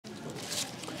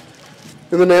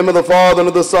In the name of the Father, and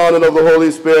of the Son, and of the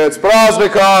Holy Spirit.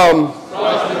 Spraznikam.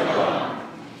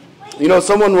 You know,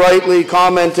 someone rightly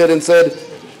commented and said,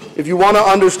 if you want to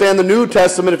understand the New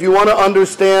Testament, if you want to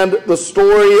understand the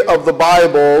story of the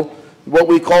Bible, what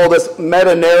we call this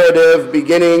meta-narrative,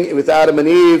 beginning with Adam and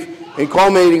Eve and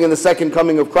culminating in the second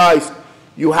coming of Christ,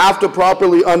 you have to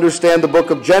properly understand the book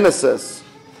of Genesis.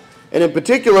 And in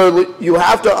particular, you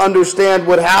have to understand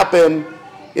what happened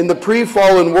in the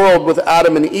pre-fallen world with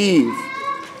Adam and Eve.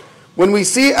 When we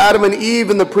see Adam and Eve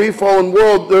in the pre-fallen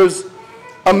world, there's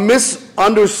a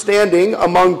misunderstanding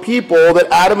among people that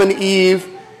Adam and Eve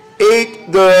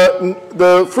ate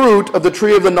the fruit of the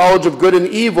tree of the knowledge of good and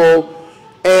evil,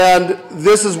 and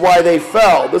this is why they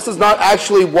fell. This is not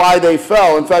actually why they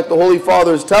fell. In fact, the Holy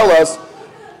Fathers tell us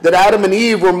that Adam and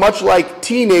Eve were much like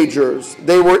teenagers.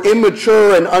 They were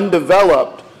immature and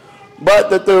undeveloped, but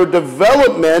that their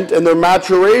development and their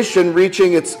maturation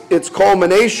reaching its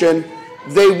culmination,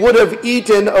 they would have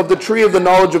eaten of the tree of the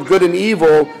knowledge of good and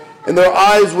evil, and their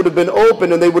eyes would have been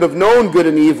opened, and they would have known good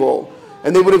and evil.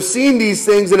 And they would have seen these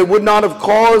things, and it would not have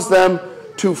caused them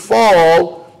to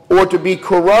fall or to be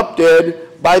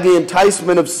corrupted by the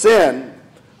enticement of sin.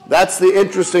 That's the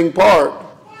interesting part.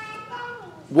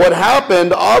 What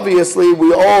happened, obviously,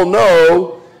 we all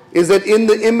know, is that in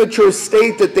the immature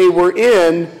state that they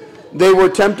were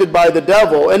tempted by the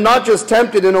devil. And not just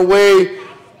tempted in a way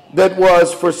that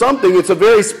was for something. It's a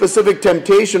very specific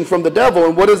temptation from the devil.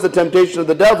 And what is the temptation of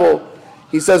the devil?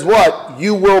 He says what?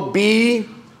 You will be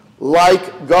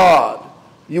like God.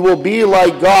 You will be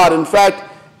like God. In fact,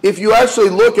 if you actually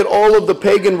look at all of the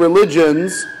pagan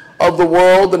religions of the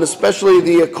world, and especially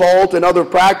the occult and other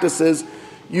practices,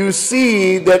 you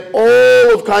see that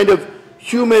all of kind of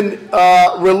human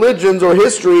religions or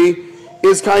history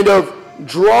is kind of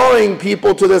drawing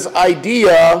people to this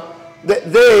idea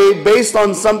that they, based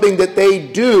on something that they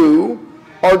do,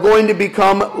 are going to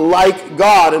become like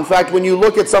God. In fact, when you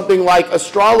look at something like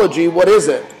astrology, what is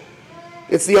it?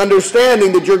 It's the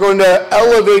understanding that you're going to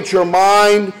elevate your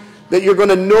mind, that you're going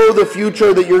to know the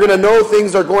future, that you're going to know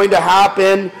things are going to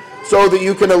happen so that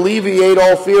you can alleviate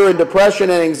all fear and depression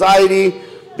and anxiety,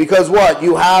 because what?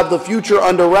 You have the future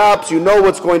under wraps, you know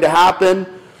what's going to happen.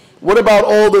 What about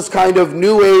all this kind of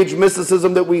new age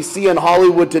mysticism that we see in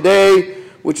Hollywood today,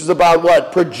 which is about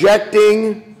what?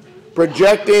 Projecting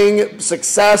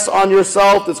success on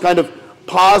yourself, this kind of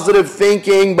positive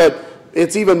thinking, but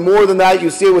it's even more than that. You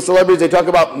see it with celebrities. They talk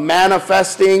about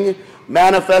manifesting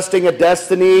a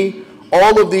destiny.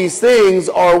 All of these things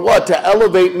are what? To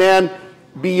elevate man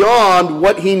beyond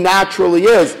what he naturally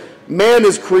is. Man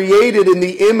is created in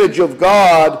the image of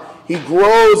God. He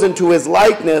grows into his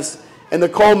likeness, and the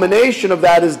culmination of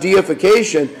that is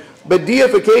deification. But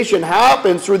deification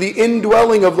happens through the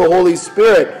indwelling of the Holy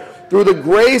Spirit, through the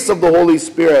grace of the Holy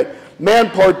Spirit. Man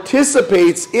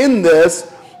participates in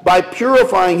this by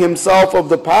purifying himself of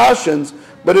the passions,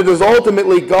 but it is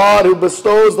ultimately God who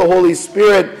bestows the Holy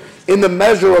Spirit in the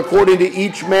measure according to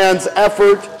each man's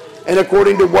effort and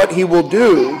according to what he will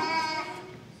do.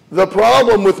 The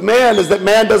problem with man is that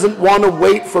man doesn't want to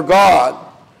wait for God.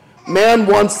 Man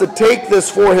wants to take this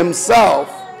for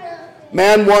himself.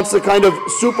 Man wants to kind of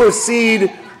supersede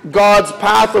God's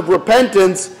path of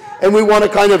repentance, and we want to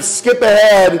kind of skip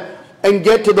ahead and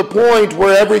get to the point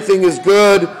where everything is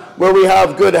good, where we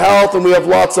have good health and we have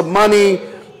lots of money,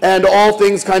 and all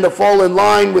things kind of fall in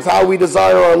line with how we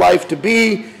desire our life to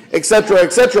be, etc.,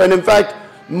 etc. And in fact,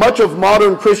 much of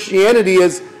modern Christianity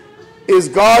is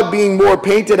God being more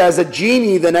painted as a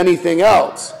genie than anything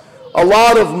else. A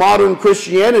lot of modern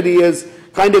Christianity is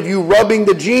kind of you rubbing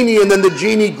the genie and then the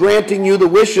genie granting you the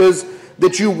wishes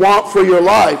that you want for your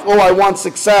life. Oh, I want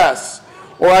success,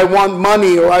 or I want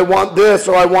money, or I want this,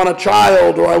 or I want a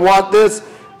child, or I want this,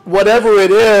 whatever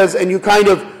it is, and you kind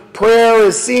of, prayer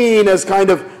is seen as kind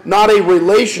of not a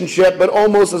relationship, but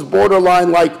almost as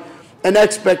borderline like an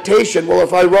expectation. Well,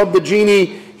 if I rub the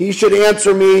genie, he should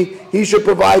answer me, he should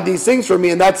provide these things for me.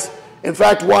 And that's, in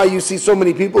fact, why you see so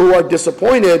many people who are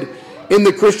disappointed in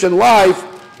the Christian life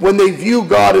when they view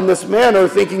God in this manner,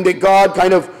 thinking that God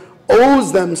kind of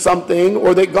owes them something,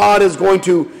 or that God is going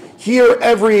to hear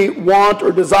every want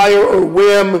or desire or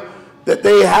whim that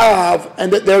they have,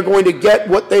 and that they're going to get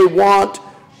what they want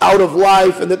out of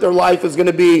life, and that their life is going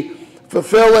to be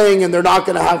fulfilling, and they're not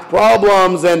going to have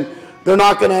problems, and they're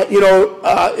not going to,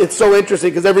 it's so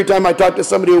interesting, because every time I talk to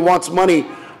somebody who wants money,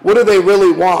 what do they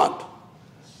really want?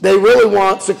 They really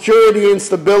want security and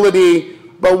stability,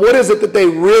 but what is it that they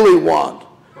really want?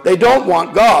 They don't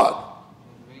want God.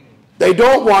 They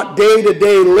don't want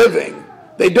day-to-day living.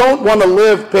 They don't want to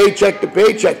live paycheck to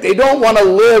paycheck. They don't want to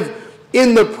live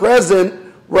in the present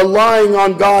relying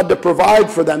on God to provide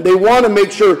for them. They want to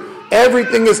make sure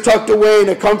everything is tucked away in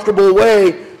a comfortable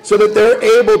way so that they're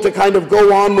able to kind of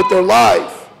go on with their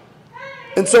life.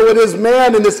 And so it is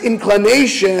man in this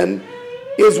inclination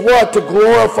is what? To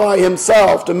glorify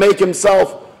himself, to make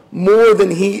himself more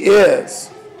than he is.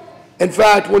 In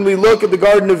fact, when we look at the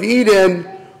Garden of Eden,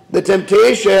 the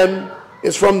temptation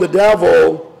is from the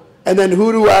devil, and then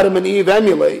who do Adam and Eve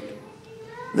emulate?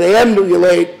 They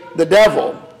emulate the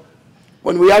devil.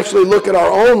 When we actually look at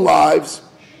our own lives,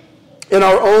 in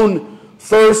our own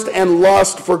thirst and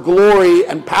lust for glory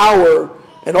and power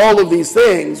and all of these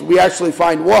things, we actually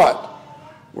find what?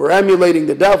 We're emulating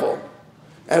the devil.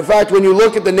 And in fact, when you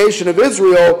look at the nation of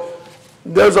Israel,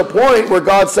 there's a point where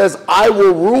God says, I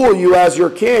will rule you as your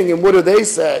king. And what do they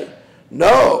say?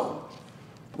 No.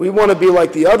 We want to be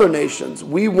like the other nations.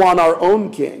 We want our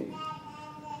own king.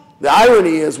 The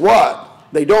irony is what?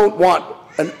 They don't want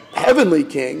a heavenly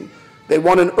king. They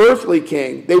want an earthly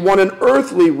king. They want an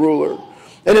earthly ruler.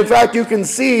 And in fact, you can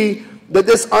see that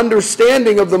this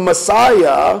understanding of the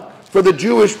Messiah for the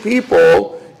Jewish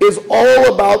people is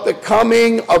all about the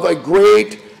coming of a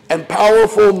great and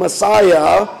powerful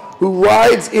Messiah who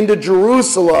rides into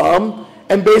Jerusalem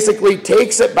and basically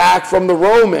takes it back from the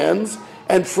Romans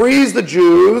and frees the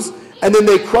Jews, and then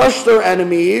they crush their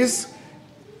enemies.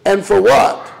 And for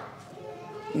what?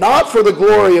 Not for the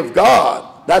glory of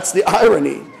God. That's the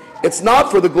irony. It's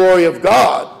not for the glory of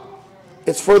God.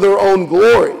 It's for their own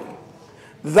glory.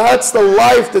 That's the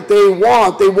life that they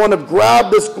want. They want to grab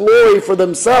this glory for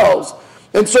themselves.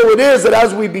 And so it is that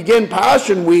as we begin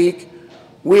Passion Week,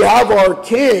 we have our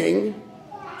king,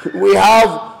 we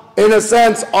have, in a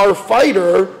sense, our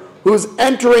fighter who's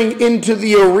entering into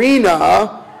the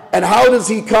arena. And how does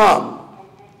he come?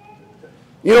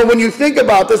 You know, when you think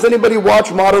about this, anybody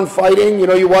watch modern fighting? You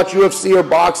know, you watch UFC or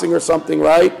boxing or something,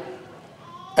 right?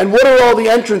 And what are all the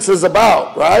entrances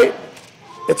about, right?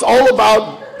 It's all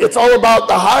about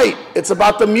the hype. It's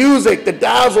about the music, the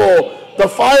dazzle, the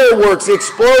fireworks, the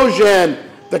explosion,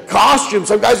 the costumes.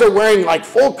 Some guys are wearing like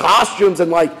full costumes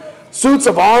and like suits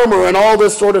of armor and all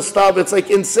this sort of stuff. It's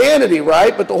like insanity,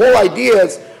 right? But the whole idea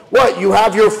is what? You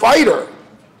have your fighter.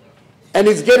 And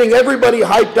he's getting everybody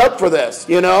hyped up for this,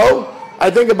 you know? I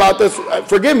think about this,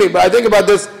 forgive me, but I think about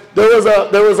this. There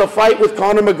was a fight with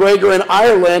Conor McGregor in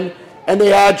Ireland, and they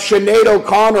had Sinead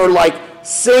O'Connor like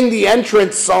sing the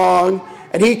entrance song,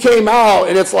 and he came out,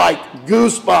 and it's like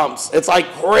goosebumps. It's like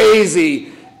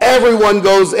crazy. Everyone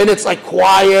goes, and it's like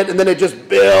quiet, and then it just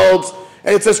builds,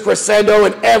 and it's this crescendo,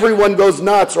 and everyone goes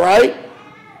nuts, right?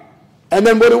 And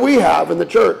then what do we have in the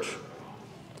church?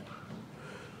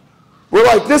 We're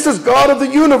like, this is God of the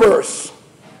universe.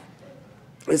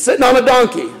 He's sitting on a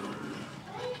donkey.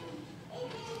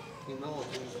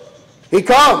 He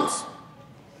comes.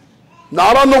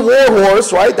 Not on the war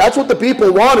horse, right? That's what the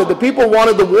people wanted. The people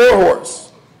wanted the war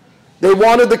horse. They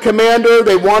wanted the commander.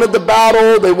 They wanted the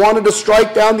battle. They wanted to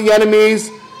strike down the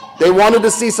enemies. They wanted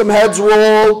to see some heads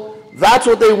roll. That's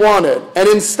what they wanted. And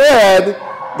instead,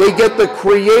 they get the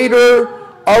creator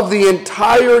of the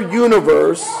entire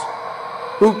universe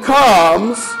who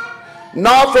comes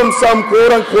not from some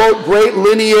quote-unquote great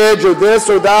lineage or this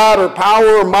or that or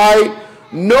power or might,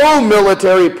 no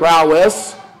military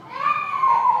prowess.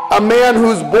 A man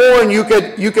who's born, you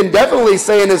can definitely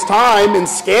say in his time, in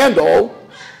scandal.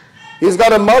 He's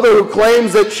got a mother who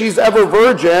claims that she's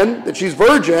virgin.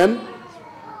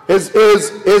 His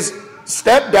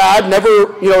stepdad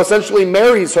never, essentially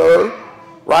marries her,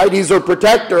 right? He's her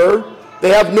protector. They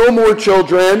have no more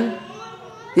children.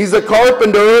 He's a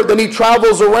carpenter. Then he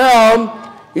travels around.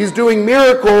 He's doing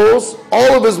miracles.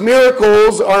 All of his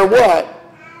miracles are what?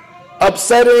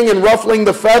 Upsetting and ruffling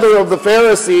the feather of the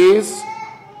Pharisees.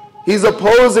 He's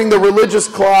opposing the religious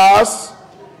class.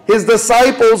 His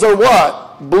disciples are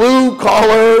what?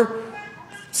 Blue-collar,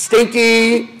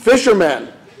 stinky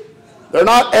fishermen. They're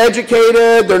not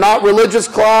educated. They're not religious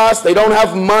class. They don't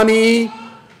have money.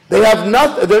 They have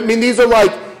nothing. I mean, these are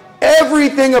like,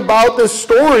 everything about this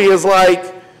story is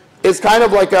kind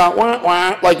of like a wah,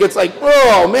 wah. Like it's like,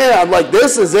 oh man, like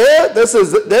this is it. This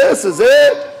is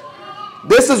it.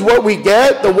 This is what we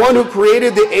get. The one who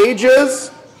created the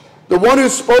ages, the one who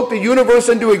spoke the universe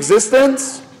into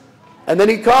existence, and then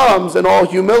he comes in all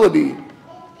humility.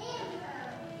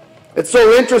 It's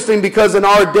so interesting because in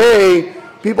our day,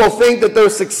 people think that they're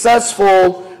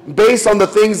successful based on the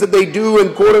things that they do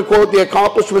and quote unquote the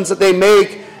accomplishments that they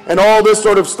make and all this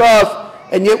sort of stuff,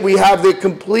 and yet we have the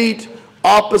complete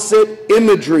opposite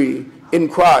imagery in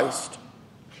Christ.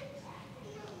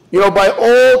 By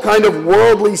all kind of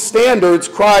worldly standards,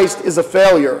 Christ is a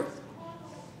failure.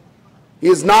 He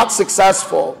is not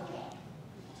successful.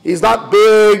 He's not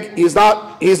big. He's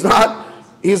not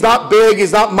big.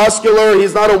 He's not muscular.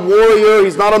 He's not a warrior.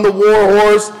 He's not on the war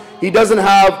horse. He doesn't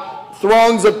have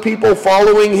throngs of people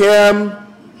following him.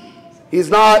 He's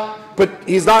not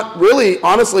really,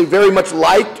 honestly, very much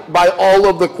liked by all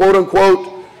of the quote-unquote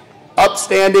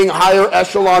upstanding, higher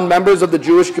echelon members of the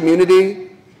Jewish community.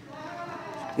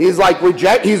 He's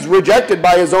rejected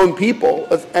by his own people,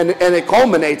 and it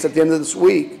culminates at the end of this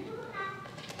week.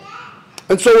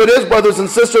 And so it is, brothers and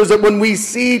sisters, that when we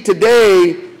see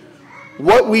today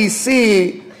what we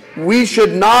see, we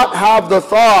should not have the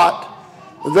thought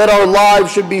that our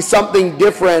lives should be something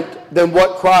different than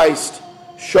what Christ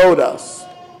showed us.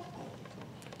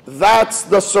 That's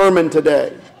the sermon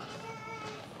today.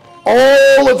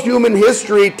 All of human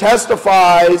history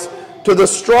testifies to the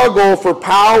struggle for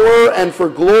power and for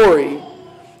glory.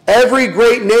 Every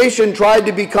great nation tried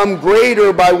to become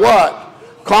greater by what?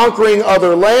 Conquering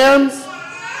other lands,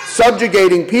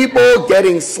 subjugating people,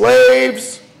 getting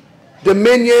slaves,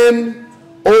 dominion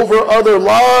over other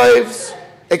lives,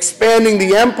 expanding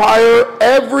the empire.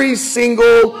 Every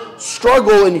single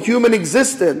struggle in human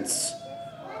existence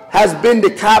has been to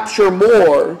capture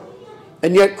more,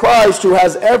 and yet Christ, who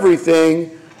has everything,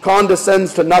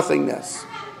 condescends to nothingness.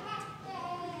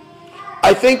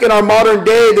 I think in our modern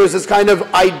day there's this kind of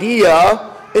idea,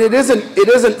 and it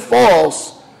isn't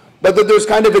false, but that there's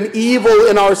kind of an evil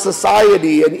in our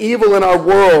society, an evil in our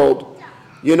world,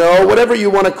 whatever you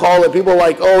want to call it. People are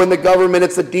like, oh, in the government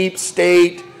it's a deep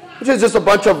state, which is just a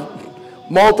bunch of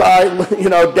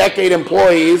decade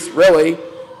employees, really.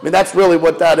 I mean, that's really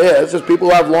what that is, just people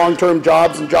who have long-term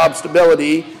jobs and job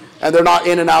stability, and they're not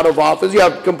in and out of office. You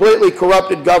have completely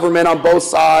corrupted government on both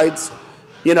sides.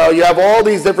 You have all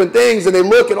these different things, and they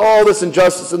look at all this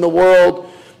injustice in the world,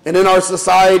 and in our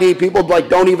society, people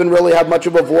don't even really have much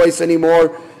of a voice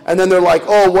anymore, and then they're like,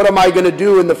 oh, what am I going to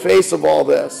do in the face of all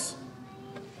this?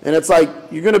 And it's like,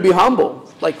 you're going to be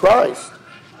humble, like Christ.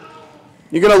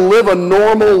 You're going to live a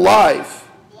normal life.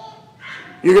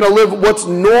 You're going to live what's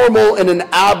normal in an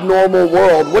abnormal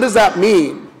world. What does that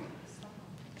mean?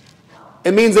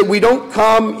 It means that we don't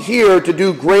come here to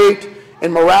do great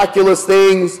and miraculous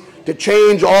things, to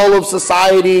change all of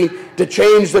society, to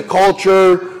change the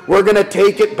culture. We're going to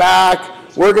take it back.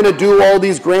 We're going to do all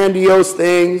these grandiose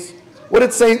things. What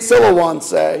did St. Silouan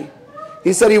say?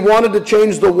 He said he wanted to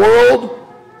change the world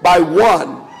by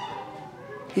one.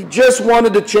 He just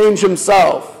wanted to change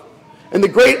himself. And the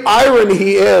great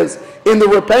irony is, in the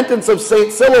repentance of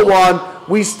St. Silouan,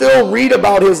 we still read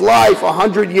about his life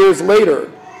 100 years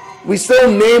later. We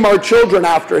still name our children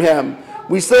after him.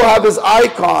 We still have his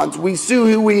icons. We see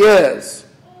who he is.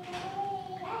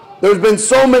 There's been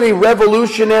so many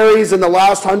revolutionaries in the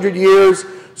last 100 years,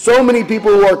 so many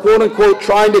people who are quote-unquote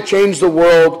trying to change the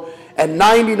world, and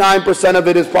 99% of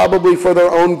it is probably for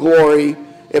their own glory,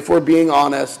 if we're being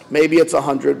honest. Maybe it's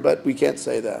 100, but we can't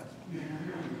say that.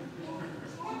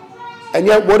 And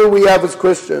yet, what do we have as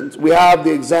Christians? We have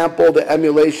the example, the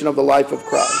emulation of the life of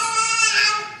Christ.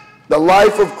 The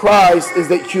life of Christ is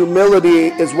that humility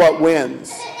is what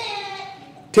wins.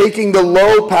 Taking the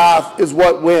low path is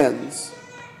what wins.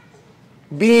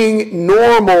 Being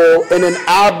normal in an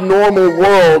abnormal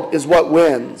world is what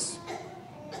wins.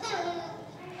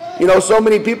 So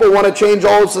many people want to change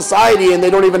all of society and they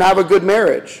don't even have a good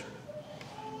marriage.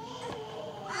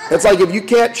 It's like, if you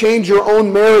can't change your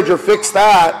own marriage or fix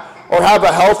that, or have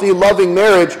a healthy, loving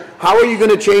marriage, how are you going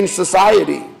to change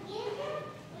society?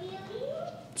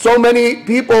 So many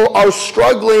people are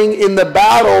struggling in the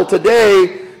battle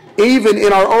today, even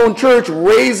in our own church,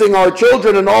 raising our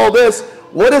children and all this.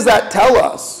 What does that tell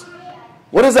us?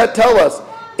 What does that tell us?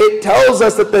 It tells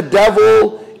us that the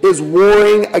devil is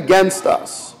warring against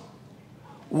us.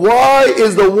 Why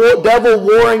is the devil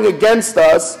warring against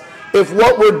us if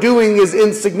what we're doing is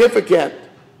insignificant?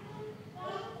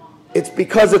 It's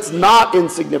because it's not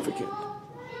insignificant.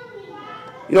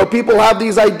 People have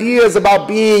these ideas about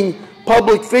being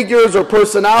public figures or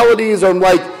personalities, or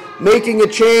like making a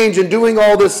change and doing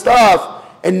all this stuff,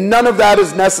 and none of that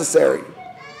is necessary.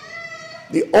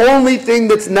 The only thing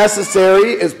that's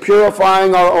necessary is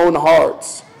purifying our own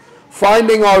hearts,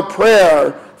 finding our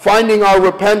prayer, finding our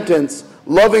repentance,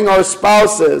 loving our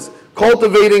spouses,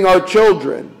 cultivating our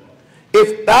children.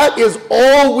 If that is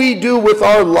all we do with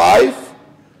our life,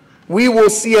 we will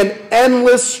see an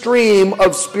endless stream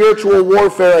of spiritual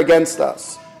warfare against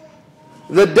us.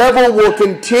 The devil will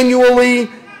continually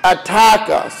attack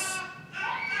us,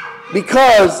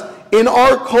 because in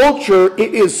our culture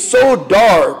it is so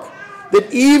dark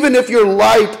that even if your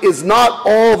light is not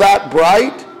all that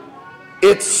bright,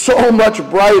 it's so much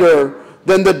brighter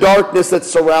than the darkness that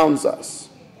surrounds us.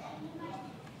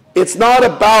 It's not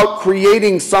about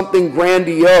creating something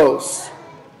grandiose.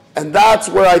 And that's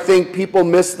where I think people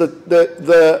miss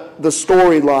the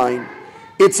storyline.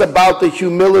 It's about the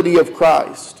humility of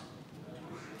Christ.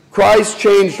 Christ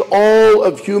changed all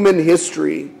of human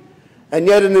history. And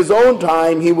yet in his own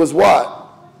time, he was what?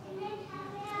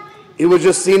 He was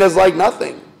just seen as like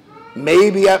nothing.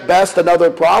 Maybe at best another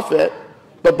prophet.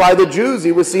 But by the Jews,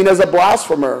 he was seen as a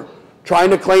blasphemer, trying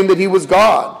to claim that he was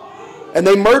God. And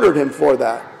they murdered him for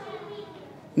that.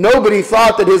 Nobody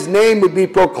thought that his name would be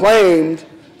proclaimed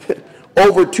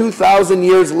over 2,000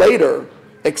 years later,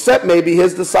 except maybe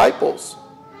his disciples.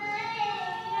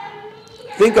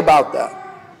 Think about that.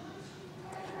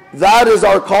 That is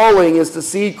our calling, is to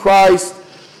see Christ,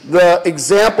 the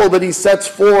example that he sets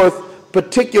forth,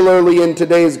 particularly in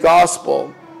today's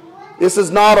gospel. This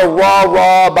is not a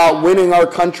rah-rah about winning our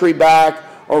country back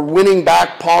or winning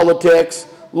back politics.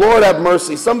 Lord have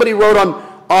mercy. Somebody wrote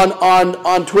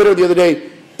on Twitter the other day,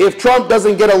 if Trump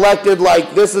doesn't get elected,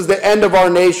 like, this is the end of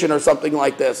our nation or something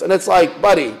like this. And it's like,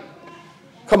 buddy,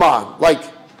 come on. Like,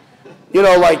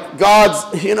 like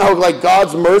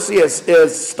God's mercy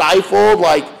is stifled.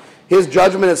 Like, his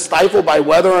judgment is stifled by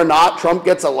whether or not Trump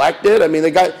gets elected. I mean, the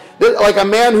guy, like a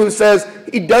man who says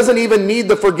he doesn't even need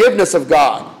the forgiveness of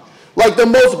God. Like the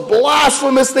most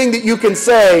blasphemous thing that you can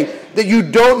say, that you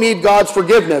don't need God's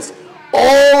forgiveness.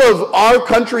 All of our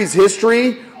country's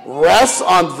history rests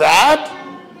on that?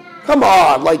 Come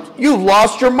on, like, you've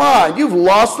lost your mind. You've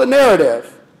lost the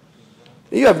narrative.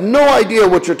 You have no idea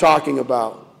what you're talking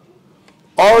about.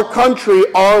 Our country,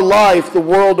 our life, the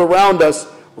world around us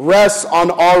rests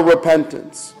on our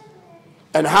repentance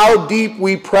and how deep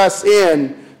we press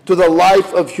in to the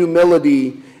life of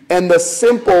humility and the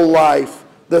simple life,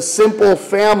 the simple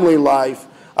family life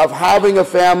of having a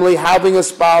family, having a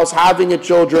spouse, having a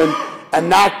children,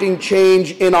 enacting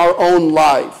change in our own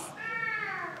life.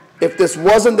 If this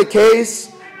wasn't the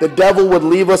case, the devil would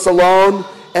leave us alone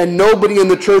and nobody in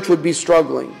the church would be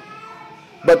struggling.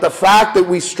 But the fact that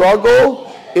we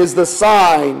struggle is the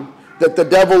sign that the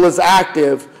devil is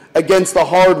active against the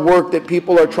hard work that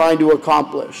people are trying to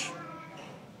accomplish.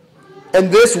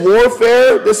 And this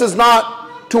warfare, this is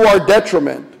not to our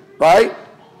detriment, right?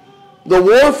 The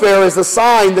warfare is a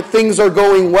sign that things are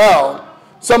going well.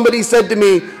 Somebody said to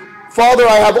me, Father,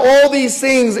 I have all these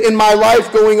things in my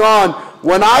life going on.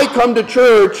 When I come to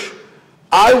church,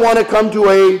 I want to come to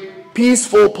a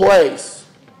peaceful place.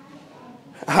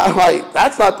 I'm like,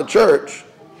 that's not the church.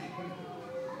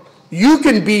 You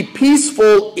can be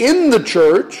peaceful in the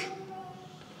church,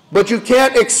 but you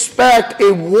can't expect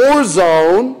a war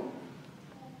zone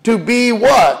to be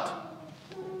what?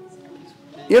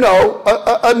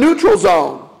 A neutral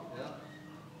zone.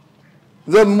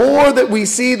 The more that we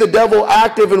see the devil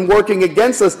active and working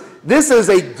against us, this is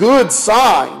a good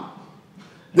sign.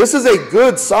 This is a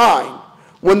good sign.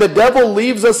 When the devil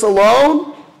leaves us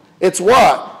alone, it's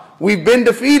what? We've been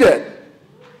defeated.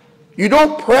 You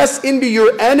don't press into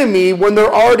your enemy when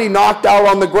they're already knocked out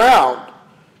on the ground.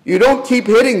 You don't keep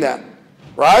hitting them,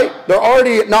 right? They're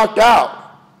already knocked out.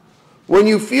 When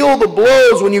you feel the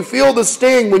blows, when you feel the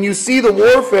sting, when you see the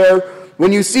warfare,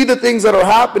 when you see the things that are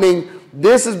happening,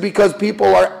 this is because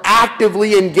people are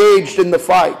actively engaged in the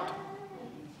fight.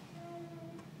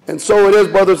 And so it is,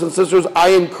 brothers and sisters, I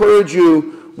encourage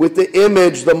you with the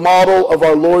image, the model of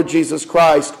our Lord Jesus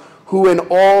Christ, who in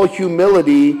all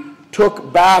humility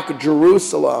took back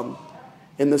Jerusalem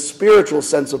in the spiritual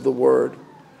sense of the word,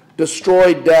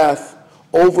 destroyed death,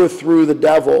 overthrew the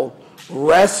devil,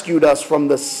 rescued us from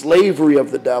the slavery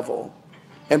of the devil,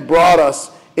 and brought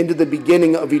us into the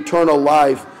beginning of eternal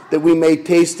life, that we may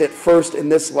taste it first in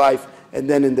this life and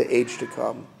then in the age to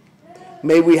come.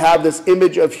 May we have this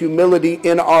image of humility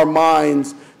in our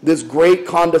minds, this great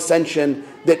condescension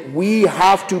that we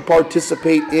have to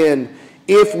participate in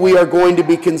if we are going to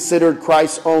be considered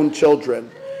Christ's own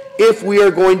children. If we are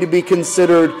going to be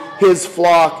considered his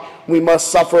flock, we must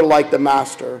suffer like the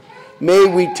master. May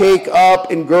we take up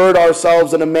and gird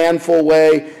ourselves in a manful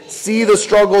way, see the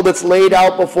struggle that's laid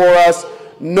out before us,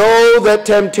 know that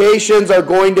temptations are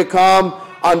going to come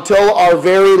until our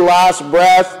very last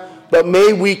breath, but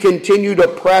may we continue to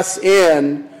press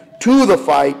in to the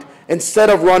fight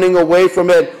instead of running away from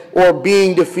it or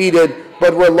being defeated,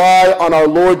 but rely on our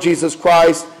Lord Jesus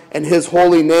Christ and his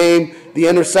holy name, the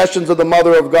intercessions of the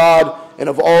Mother of God and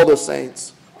of all the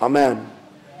saints. Amen.